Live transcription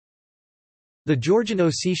The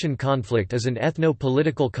Georgian-Ossetian conflict is an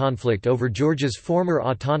ethno-political conflict over Georgia's former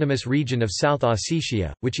autonomous region of South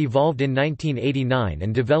Ossetia, which evolved in 1989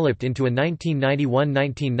 and developed into a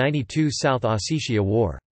 1991–1992 South Ossetia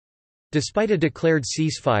War. Despite a declared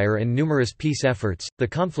ceasefire and numerous peace efforts, the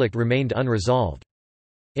conflict remained unresolved.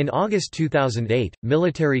 In August 2008,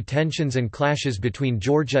 military tensions and clashes between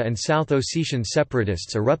Georgia and South Ossetian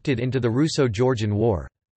separatists erupted into the Russo-Georgian War.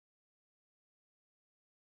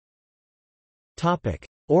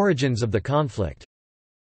 Origins of the conflict.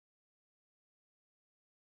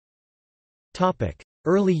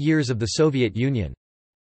 Early years of the Soviet Union.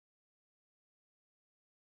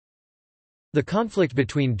 The conflict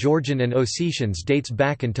between Georgian and Ossetians dates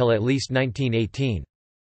back until at least 1918.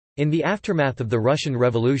 In the aftermath of the Russian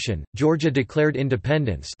Revolution, Georgia declared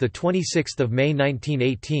independence the 26th of May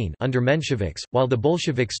 1918 under Mensheviks, while the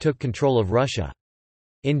Bolsheviks took control of Russia.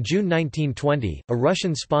 In June 1920, a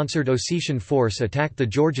Russian-sponsored Ossetian force attacked the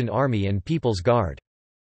Georgian Army and People's Guard.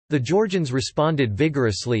 The Georgians responded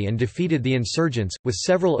vigorously and defeated the insurgents, with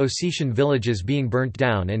several Ossetian villages being burnt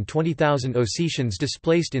down and 20,000 Ossetians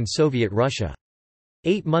displaced in Soviet Russia.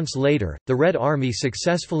 8 months later, the Red Army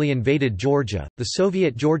successfully invaded Georgia. The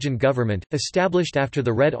Soviet Georgian government, established after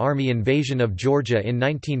the Red Army invasion of Georgia in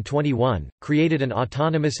 1921, created an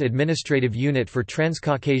autonomous administrative unit for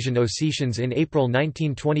Transcaucasian Ossetians in April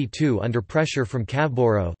 1922 under pressure from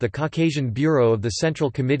Kavburo, the Caucasian Bureau of the Central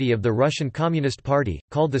Committee of the Russian Communist Party,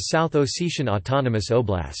 called the South Ossetian Autonomous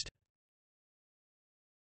Oblast.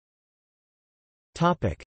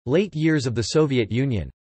 Topic: Late years of the Soviet Union.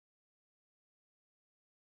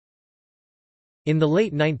 In the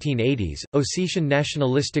late 1980s, Ossetian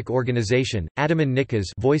nationalistic organization, Ataman Nikaz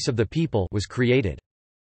Voice of the People was created.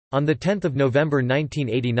 On 10 November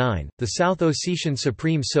 1989, the South Ossetian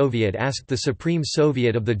Supreme Soviet asked the Supreme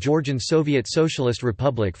Soviet of the Georgian Soviet Socialist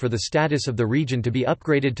Republic for the status of the region to be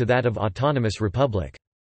upgraded to that of autonomous republic.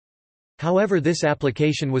 However, this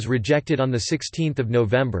application was rejected on 16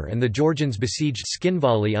 November and the Georgians besieged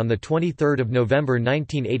Tskhinvali on 23 November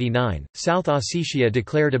 1989. South Ossetia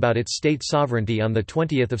declared about its state sovereignty on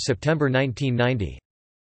 20 September 1990.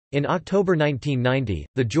 In October 1990,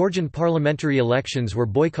 the Georgian parliamentary elections were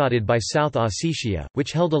boycotted by South Ossetia,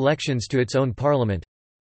 which held elections to its own parliament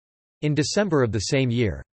in December of the same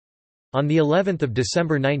year. On the 11th of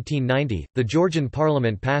December 1990, the Georgian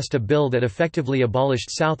parliament passed a bill that effectively abolished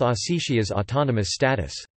South Ossetia's autonomous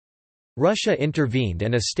status. Russia intervened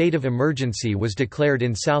and a state of emergency was declared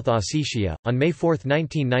in South Ossetia. On May 4,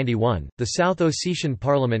 1991, the South Ossetian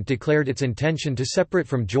parliament declared its intention to separate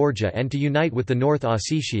from Georgia and to unite with the North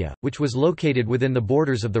Ossetia, which was located within the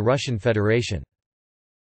borders of the Russian Federation.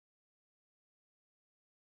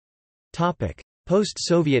 Topic: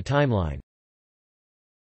 Post-Soviet timeline.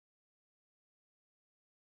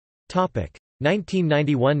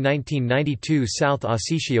 1991–1992 South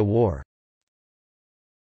Ossetia War.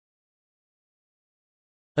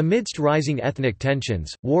 Amidst rising ethnic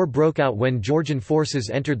tensions, war broke out when Georgian forces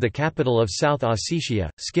entered the capital of South Ossetia,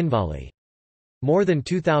 Tskhinvali. More than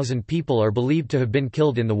 2,000 people are believed to have been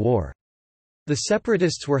killed in the war. The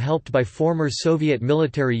separatists were helped by former Soviet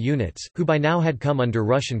military units, who by now had come under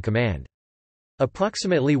Russian command.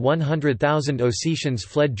 Approximately 100,000 Ossetians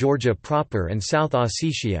fled Georgia proper and South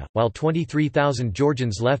Ossetia, while 23,000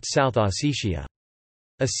 Georgians left South Ossetia.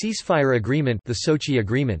 A ceasefire agreement, the Sochi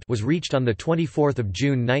Agreement, was reached on 24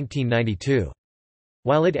 June 1992.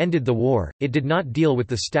 While it ended the war, it did not deal with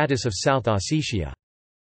the status of South Ossetia.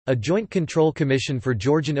 A Joint Control Commission for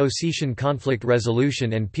Georgian-Ossetian Conflict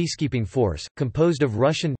Resolution and Peacekeeping Force, composed of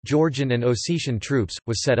Russian, Georgian and Ossetian troops,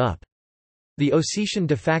 was set up. The Ossetian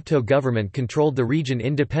de facto government controlled the region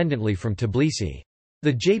independently from Tbilisi.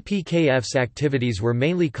 The JPKF's activities were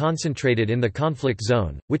mainly concentrated in the conflict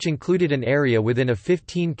zone, which included an area within a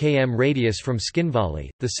 15 km radius from Tskhinvali.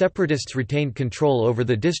 The separatists retained control over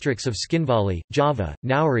the districts of Tskhinvali, Java,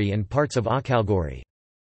 Nauri, and parts of Akhalgori.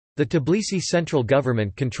 The Tbilisi central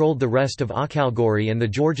government controlled the rest of Akhalgori and the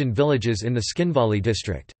Georgian villages in the Tskhinvali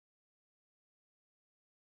district.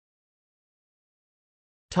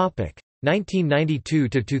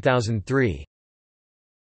 1992–2003.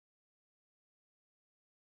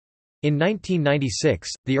 In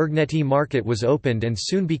 1996, the Urgneti market was opened and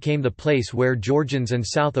soon became the place where Georgians and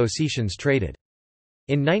South Ossetians traded.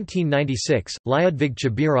 In 1996, Lyudvig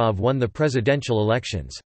Chabirov won the presidential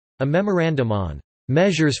elections. A memorandum on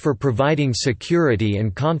 "measures for providing security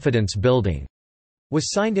and confidence building" was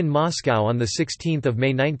signed in Moscow on 16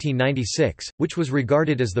 May 1996, which was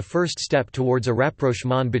regarded as the first step towards a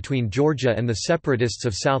rapprochement between Georgia and the separatists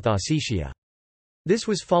of South Ossetia. This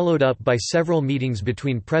was followed up by several meetings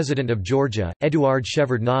between President of Georgia, Eduard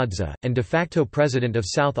Shevardnadze, and de facto President of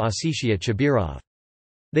South Ossetia Chabirov.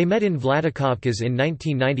 They met in Vladikavkaz in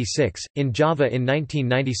 1996, in Java in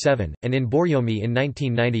 1997, and in Boryomi in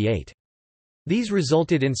 1998. These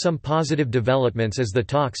resulted in some positive developments as the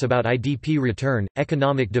talks about IDP return,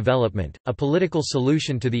 economic development, a political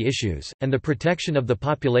solution to the issues, and the protection of the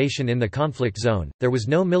population in the conflict zone. There was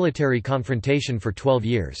no military confrontation for 12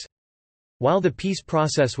 years. While the peace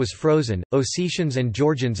process was frozen, Ossetians and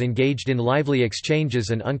Georgians engaged in lively exchanges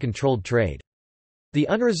and uncontrolled trade. The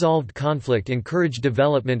unresolved conflict encouraged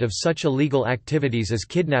development of such illegal activities as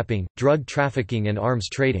kidnapping, drug trafficking and arms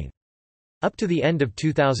trading. Up to the end of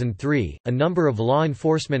 2003, a number of law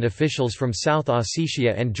enforcement officials from South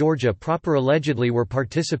Ossetia and Georgia proper allegedly were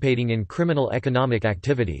participating in criminal economic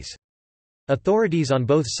activities. Authorities on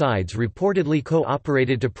both sides reportedly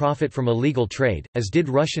cooperated to profit from illegal trade, as did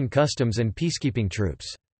Russian customs and peacekeeping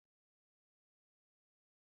troops.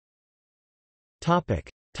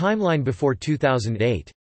 Timeline before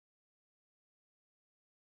 2008.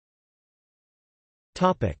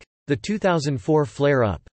 The 2004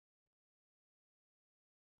 flare-up.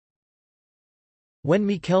 When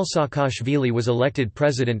Mikhail Saakashvili was elected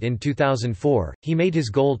president in 2004, he made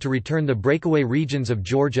his goal to return the breakaway regions of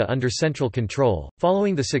Georgia under central control.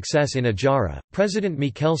 Following the success in Ajara, President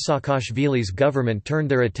Mikhail Saakashvili's government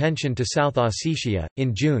turned their attention to South Ossetia.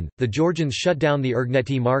 In June, the Georgians shut down the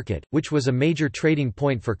Urgneti market, which was a major trading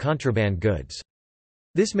point for contraband goods.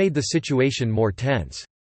 This made the situation more tense.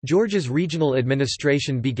 Georgia's regional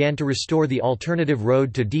administration began to restore the alternative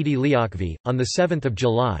road to Didi Liakvi. On 7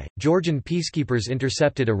 July, Georgian peacekeepers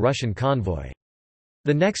intercepted a Russian convoy.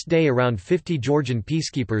 The next day around 50 Georgian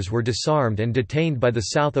peacekeepers were disarmed and detained by the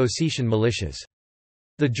South Ossetian militias.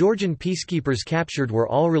 The Georgian peacekeepers captured were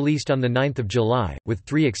all released on 9 July, with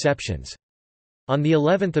 3 exceptions. On the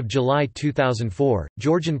 11th of July 2004,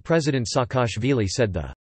 Georgian President Saakashvili said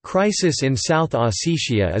the crisis in South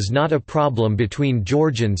Ossetia is not a problem between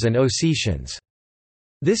Georgians and Ossetians.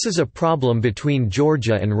 This is a problem between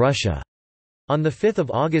Georgia and Russia. On 5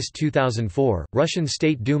 August 2004, Russian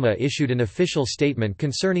State Duma issued an official statement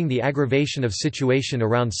concerning the aggravation of situation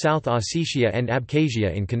around South Ossetia and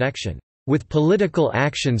Abkhazia in connection with political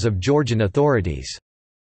actions of Georgian authorities.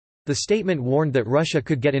 The statement warned that Russia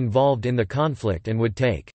could get involved in the conflict and would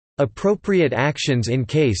take appropriate actions in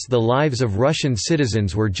case the lives of Russian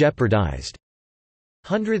citizens were jeopardized.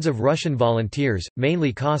 Hundreds of Russian volunteers,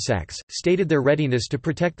 mainly Cossacks, stated their readiness to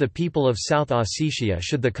protect the people of South Ossetia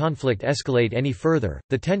should the conflict escalate any further.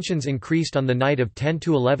 The tensions increased on the night of 10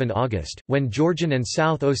 to 11 August, when Georgian and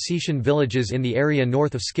South Ossetian villages in the area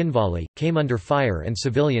north of Skinvali came under fire and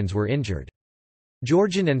civilians were injured.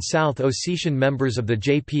 Georgian and South Ossetian members of the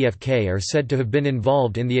JPFK are said to have been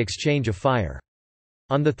involved in the exchange of fire.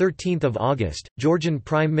 On 13 August, Georgian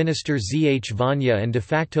Prime Minister Zh Vanya and de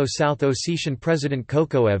facto South Ossetian President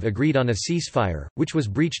Kokoev agreed on a ceasefire, which was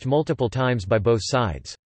breached multiple times by both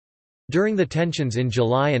sides. During the tensions in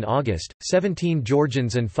July and August, 17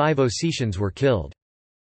 Georgians and 5 Ossetians were killed.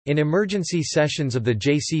 In emergency sessions of the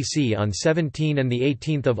JCC on 17 and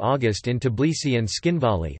 18 August in Tbilisi and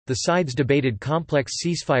Skinvali, the sides debated complex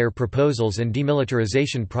ceasefire proposals and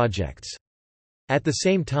demilitarization projects. At the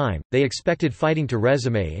same time, they expected fighting to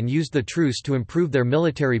resume and used the truce to improve their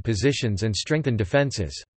military positions and strengthen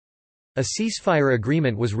defenses. A ceasefire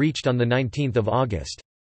agreement was reached on 19 August.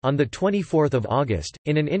 On 24 August,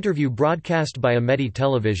 in an interview broadcast by Ameti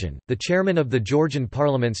television, the chairman of the Georgian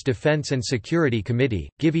parliament's Defense and Security Committee,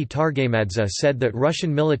 Givi Targamadze, said that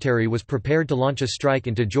Russian military was prepared to launch a strike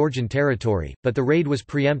into Georgian territory, but the raid was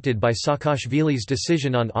preempted by Saakashvili's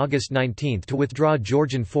decision on August 19 to withdraw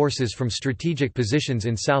Georgian forces from strategic positions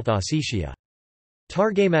in South Ossetia.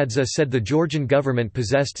 Targamadze said the Georgian government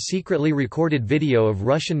possessed secretly recorded video of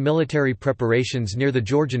Russian military preparations near the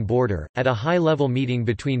Georgian border. At a high-level meeting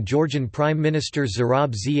between Georgian Prime Minister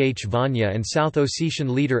Zurab Zh Vanya and South Ossetian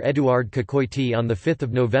leader Eduard Kokoiti on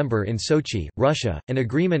 5 November in Sochi, Russia, an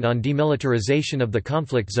agreement on demilitarization of the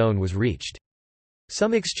conflict zone was reached.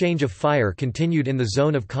 Some exchange of fire continued in the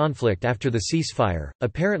zone of conflict after the ceasefire,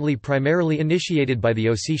 apparently primarily initiated by the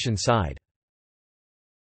Ossetian side.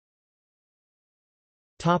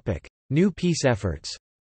 New peace efforts.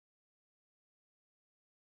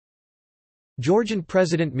 Georgian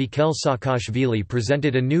President Mikhail Saakashvili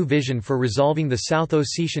presented a new vision for resolving the South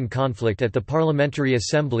Ossetian conflict at the Parliamentary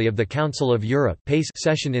Assembly of the Council of Europe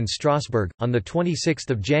session in Strasbourg, on 26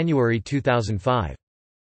 January 2005.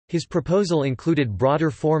 His proposal included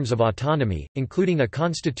broader forms of autonomy, including a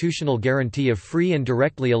constitutional guarantee of free and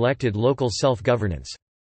directly elected local self-governance.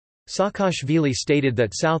 Saakashvili stated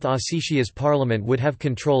that South Ossetia's parliament would have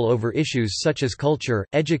control over issues such as culture,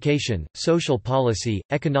 education, social policy,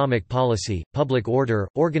 economic policy, public order,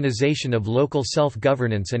 organization of local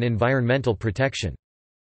self-governance and environmental protection.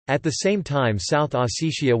 At the same time, South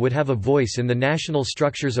Ossetia would have a voice in the national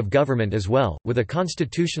structures of government as well, with a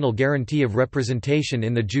constitutional guarantee of representation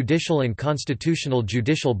in the judicial and constitutional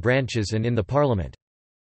judicial branches and in the parliament.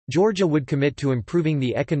 Georgia would commit to improving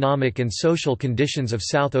the economic and social conditions of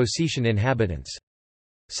South Ossetian inhabitants.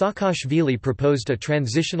 Saakashvili proposed a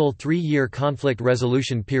transitional 3-year conflict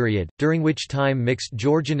resolution period, during which time mixed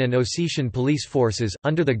Georgian and Ossetian police forces,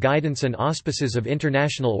 under the guidance and auspices of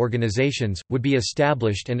international organizations, would be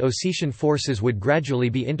established and Ossetian forces would gradually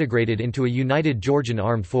be integrated into a united Georgian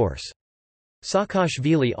armed force.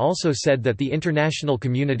 Saakashvili also said that the international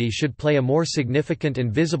community should play a more significant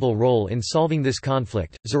and visible role in solving this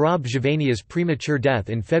conflict. Zurab Zhivania's premature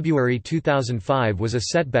death in February 2005 was a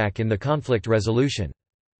setback in the conflict resolution.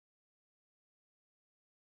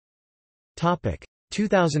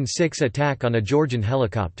 2006 attack on a Georgian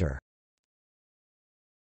helicopter.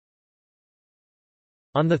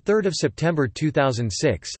 On 3 September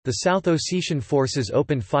 2006, the South Ossetian forces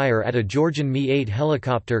opened fire at a Georgian Mi-8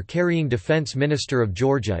 helicopter carrying Defense Minister of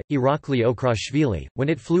Georgia, Irakli Okrashvili, when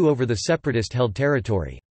it flew over the separatist-held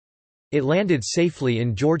territory. It landed safely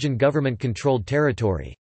in Georgian government-controlled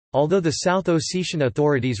territory. Although the South Ossetian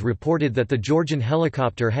authorities reported that the Georgian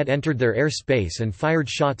helicopter had entered their airspace and fired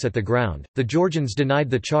shots at the ground, the Georgians denied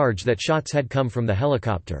the charge that shots had come from the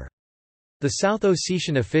helicopter. The South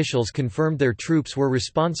Ossetian officials confirmed their troops were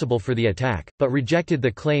responsible for the attack, but rejected the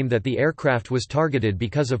claim that the aircraft was targeted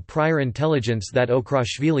because of prior intelligence that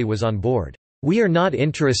Okrashvili was on board. "We are not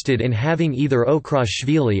interested in having either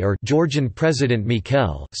Okrashvili or Georgian President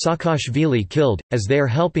Mikhail Saakashvili killed, as they are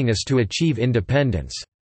helping us to achieve independence,"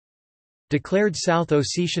 declared South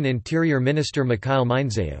Ossetian Interior Minister Mikhail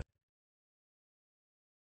Mindzayev.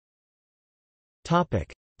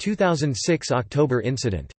 2006 October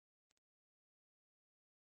incident.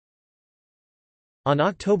 On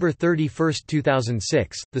October 31,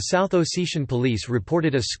 2006, the South Ossetian police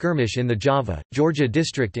reported a skirmish in the Java, Georgia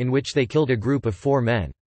district in which they killed a group of 4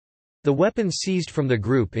 men. The weapons seized from the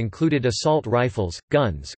group included assault rifles,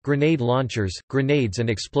 guns, grenade launchers, grenades and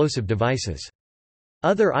explosive devices.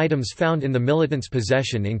 Other items found in the militants'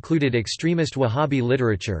 possession included extremist Wahhabi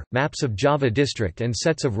literature, maps of Java district and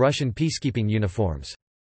sets of Russian peacekeeping uniforms.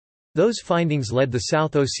 Those findings led the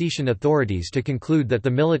South Ossetian authorities to conclude that the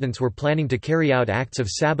militants were planning to carry out acts of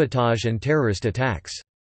sabotage and terrorist attacks.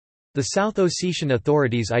 The South Ossetian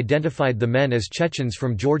authorities identified the men as Chechens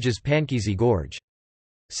from Georgia's Pankizi Gorge.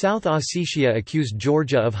 South Ossetia accused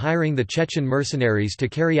Georgia of hiring the Chechen mercenaries to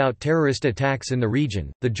carry out terrorist attacks in the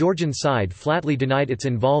region. The Georgian side flatly denied its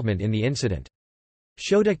involvement in the incident.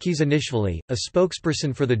 Shoda Kizanishvili, a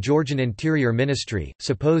spokesperson for the Georgian Interior Ministry,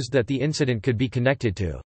 supposed that the incident could be connected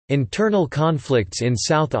to internal conflicts in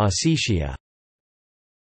South Ossetia.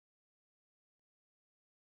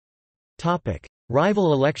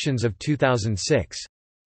 Rival elections of 2006.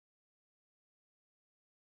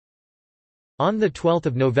 On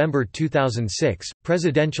 12 November 2006,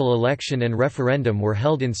 presidential election and referendum were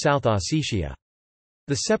held in South Ossetia.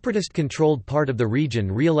 The separatist-controlled part of the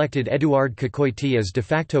region re-elected Eduard Kukoity as de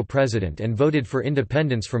facto president and voted for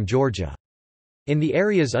independence from Georgia. In the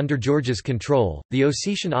areas under Georgia's control, the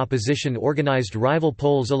Ossetian opposition organized rival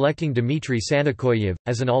polls electing Dmitry Sanakoyev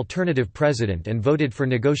as an alternative president and voted for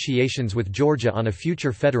negotiations with Georgia on a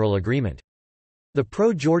future federal agreement. The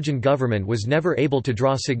pro-Georgian government was never able to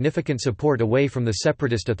draw significant support away from the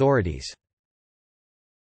separatist authorities.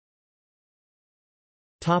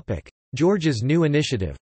 Georgia's new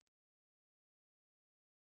initiative.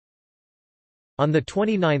 On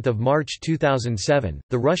 29 March 2007,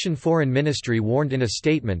 the Russian Foreign Ministry warned in a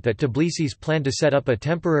statement that Tbilisi's plan to set up a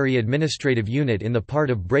temporary administrative unit in the part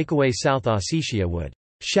of breakaway South Ossetia would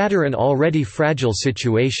shatter an already fragile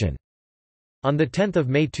situation. On 10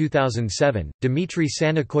 May 2007, Dmitry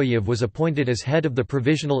Sanakoyev was appointed as head of the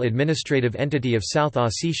Provisional Administrative Entity of South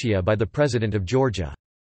Ossetia by the President of Georgia.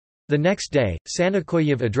 The next day,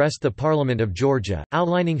 Sanakoyev addressed the Parliament of Georgia,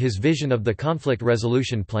 outlining his vision of the conflict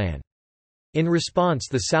resolution plan. In response,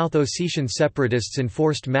 the South Ossetian separatists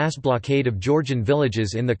enforced mass blockade of Georgian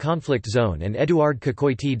villages in the conflict zone and Eduard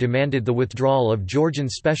Kukoity demanded the withdrawal of Georgian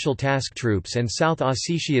Special Task Troops and South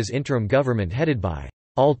Ossetia's interim government headed by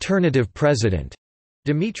alternative president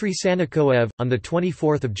Dmitry Sanakoyev. On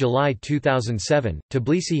 24 July 2007,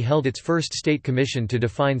 Tbilisi held its first state commission to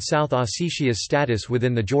define South Ossetia's status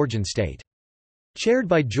within the Georgian state. Chaired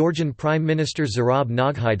by Georgian Prime Minister Zurab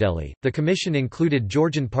Noghaideli, the commission included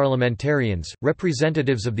Georgian parliamentarians,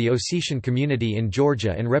 representatives of the Ossetian community in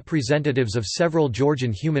Georgia and representatives of several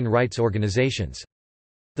Georgian human rights organizations.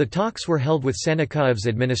 The talks were held with Sanikoyev's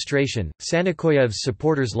administration. Sanikoyev's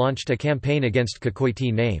supporters launched a campaign against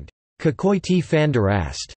Kokoiti named Kokoiti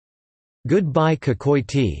Fandarast, Goodbye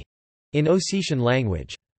Kokoiti, in Ossetian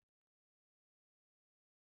language.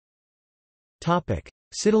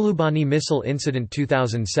 Sitalubani missile incident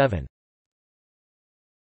 2007.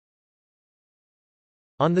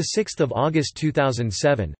 On 6 August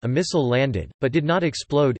 2007, a missile landed, but did not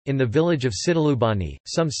explode, in the village of Sitalubani,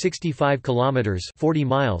 some 65 kilometers (40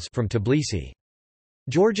 miles) from Tbilisi.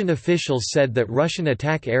 Georgian officials said that Russian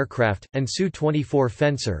attack aircraft, and Su-24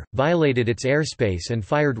 Fencer, violated its airspace and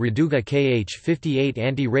fired Raduga Kh-58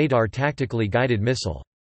 anti-radar tactically guided missile.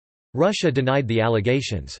 Russia denied the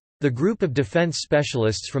allegations. The group of defense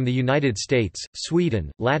specialists from the United States,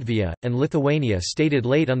 Sweden, Latvia, and Lithuania stated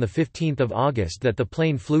late on 15 August that the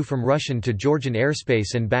plane flew from Russian to Georgian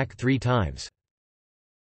airspace and back 3 times.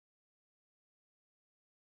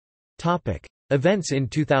 Events in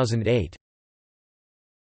 2008.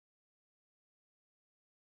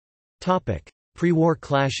 Pre-war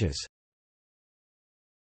clashes.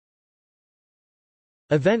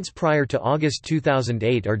 Events prior to August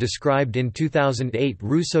 2008 are described in 2008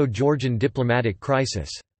 Russo-Georgian diplomatic crisis.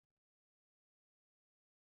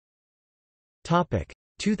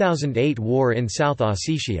 2008 war in South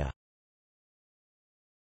Ossetia.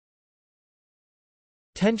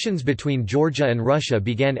 Tensions between Georgia and Russia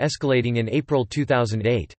began escalating in April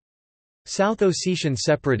 2008. South Ossetian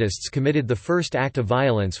separatists committed the first act of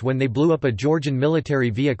violence when they blew up a Georgian military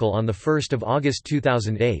vehicle on 1 August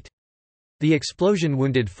 2008. The explosion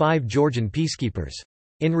wounded 5 Georgian peacekeepers.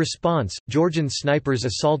 In response, Georgian snipers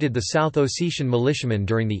assaulted the South Ossetian militiamen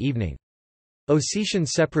during the evening. Ossetian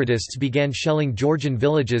separatists began shelling Georgian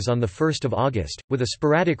villages on 1 August, with a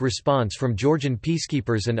sporadic response from Georgian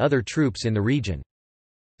peacekeepers and other troops in the region.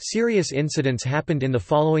 Serious incidents happened in the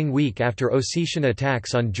following week after Ossetian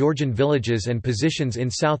attacks on Georgian villages and positions in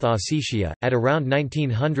South Ossetia. At around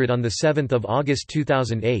 1900 on 7 August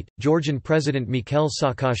 2008, Georgian President Mikhail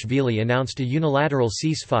Saakashvili announced a unilateral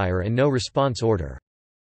ceasefire and no response order.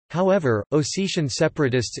 However, Ossetian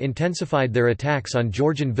separatists intensified their attacks on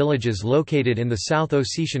Georgian villages located in the South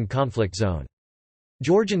Ossetian conflict zone.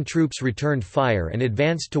 Georgian troops returned fire and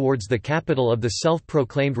advanced towards the capital of the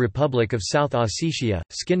self-proclaimed Republic of South Ossetia,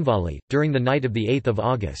 Tskhinvali, during the night of 8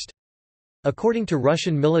 August. According to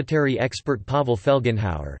Russian military expert Pavel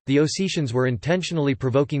Felgenhauer, the Ossetians were intentionally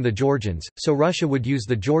provoking the Georgians, so Russia would use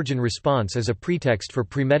the Georgian response as a pretext for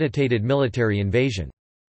premeditated military invasion.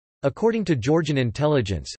 According to Georgian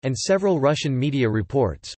intelligence, and several Russian media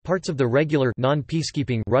reports, parts of the regular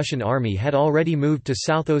non-peacekeeping Russian army had already moved to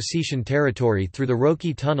South Ossetian territory through the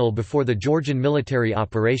Roki tunnel before the Georgian military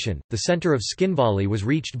operation. The center of Tskhinvali was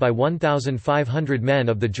reached by 1,500 men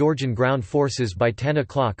of the Georgian ground forces by 10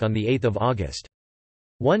 o'clock on 8 August.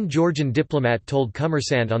 One Georgian diplomat told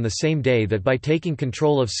Kommersant on the same day that by taking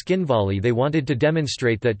control of Tskhinvali they wanted to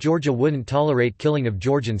demonstrate that Georgia wouldn't tolerate killing of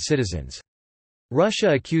Georgian citizens. Russia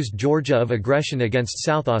accused Georgia of aggression against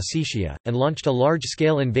South Ossetia, and launched a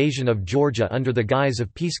large-scale invasion of Georgia under the guise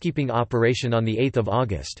of peacekeeping operation on 8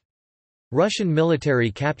 August. Russian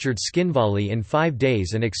military captured Tskhinvali in 5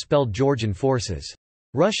 days and expelled Georgian forces.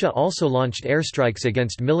 Russia also launched airstrikes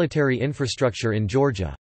against military infrastructure in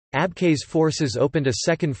Georgia. Abkhaz forces opened a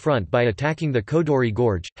second front by attacking the Kodori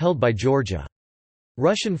Gorge, held by Georgia.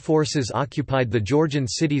 Russian forces occupied the Georgian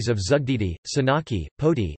cities of Zugdidi, Sanaki,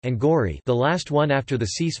 Poti, and Gori, the last one after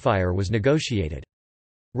the ceasefire was negotiated.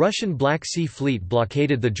 Russian Black Sea Fleet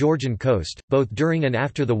blockaded the Georgian coast, both during and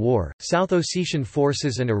after the war. South Ossetian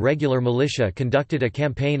forces and irregular militia conducted a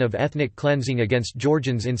campaign of ethnic cleansing against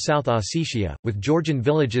Georgians in South Ossetia, with Georgian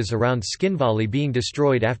villages around Tskhinvali being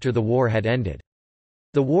destroyed after the war had ended.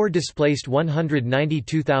 The war displaced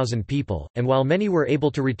 192,000 people, and while many were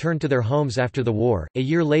able to return to their homes after the war, a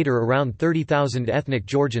year later around 30,000 ethnic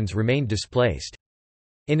Georgians remained displaced.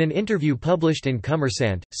 In an interview published in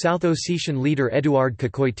Kommersant, South Ossetian leader Édouard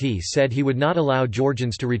Kokoiti said he would not allow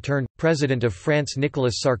Georgians to return. President of France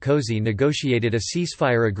Nicolas Sarkozy negotiated a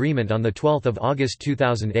ceasefire agreement on 12 August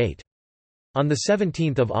 2008. On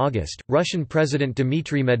 17 August, Russian President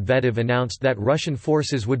Dmitry Medvedev announced that Russian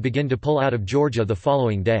forces would begin to pull out of Georgia the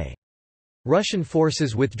following day. Russian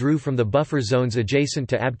forces withdrew from the buffer zones adjacent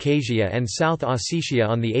to Abkhazia and South Ossetia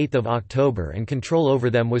on 8 October and control over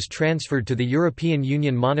them was transferred to the European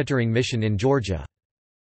Union monitoring mission in Georgia.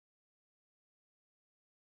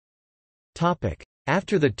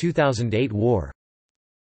 After the 2008 war.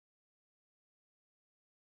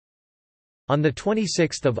 On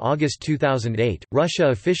 26 August 2008, Russia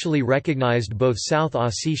officially recognized both South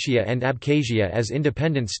Ossetia and Abkhazia as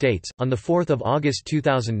independent states. On 4 August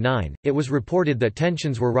 2009, it was reported that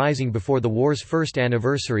tensions were rising before the war's first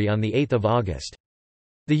anniversary on 8 August.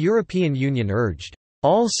 The European Union urged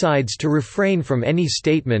all sides to refrain from any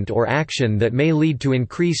statement or action that may lead to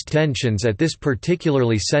increased tensions at this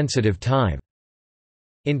particularly sensitive time.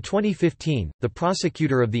 In 2015, the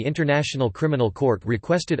prosecutor of the International Criminal Court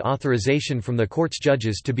requested authorization from the court's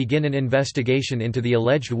judges to begin an investigation into the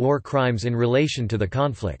alleged war crimes in relation to the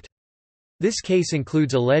conflict. This case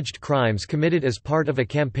includes alleged crimes committed as part of a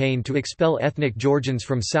campaign to expel ethnic Georgians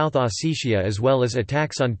from South Ossetia as well as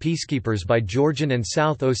attacks on peacekeepers by Georgian and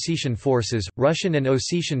South Ossetian forces. Russian and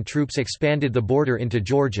Ossetian troops expanded the border into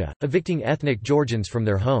Georgia, evicting ethnic Georgians from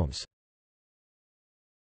their homes.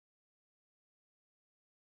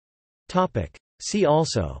 See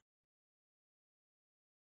also: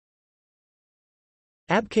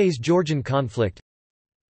 Abkhaz-Georgian conflict,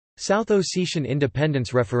 South Ossetian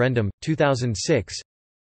independence referendum, 2006,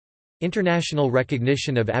 International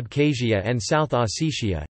recognition of Abkhazia and South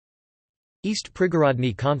Ossetia, East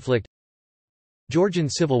Prigorodny conflict, Georgian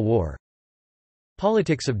Civil War,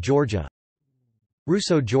 Politics of Georgia,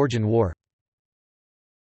 Russo-Georgian War.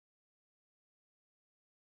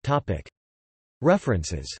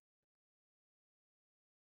 References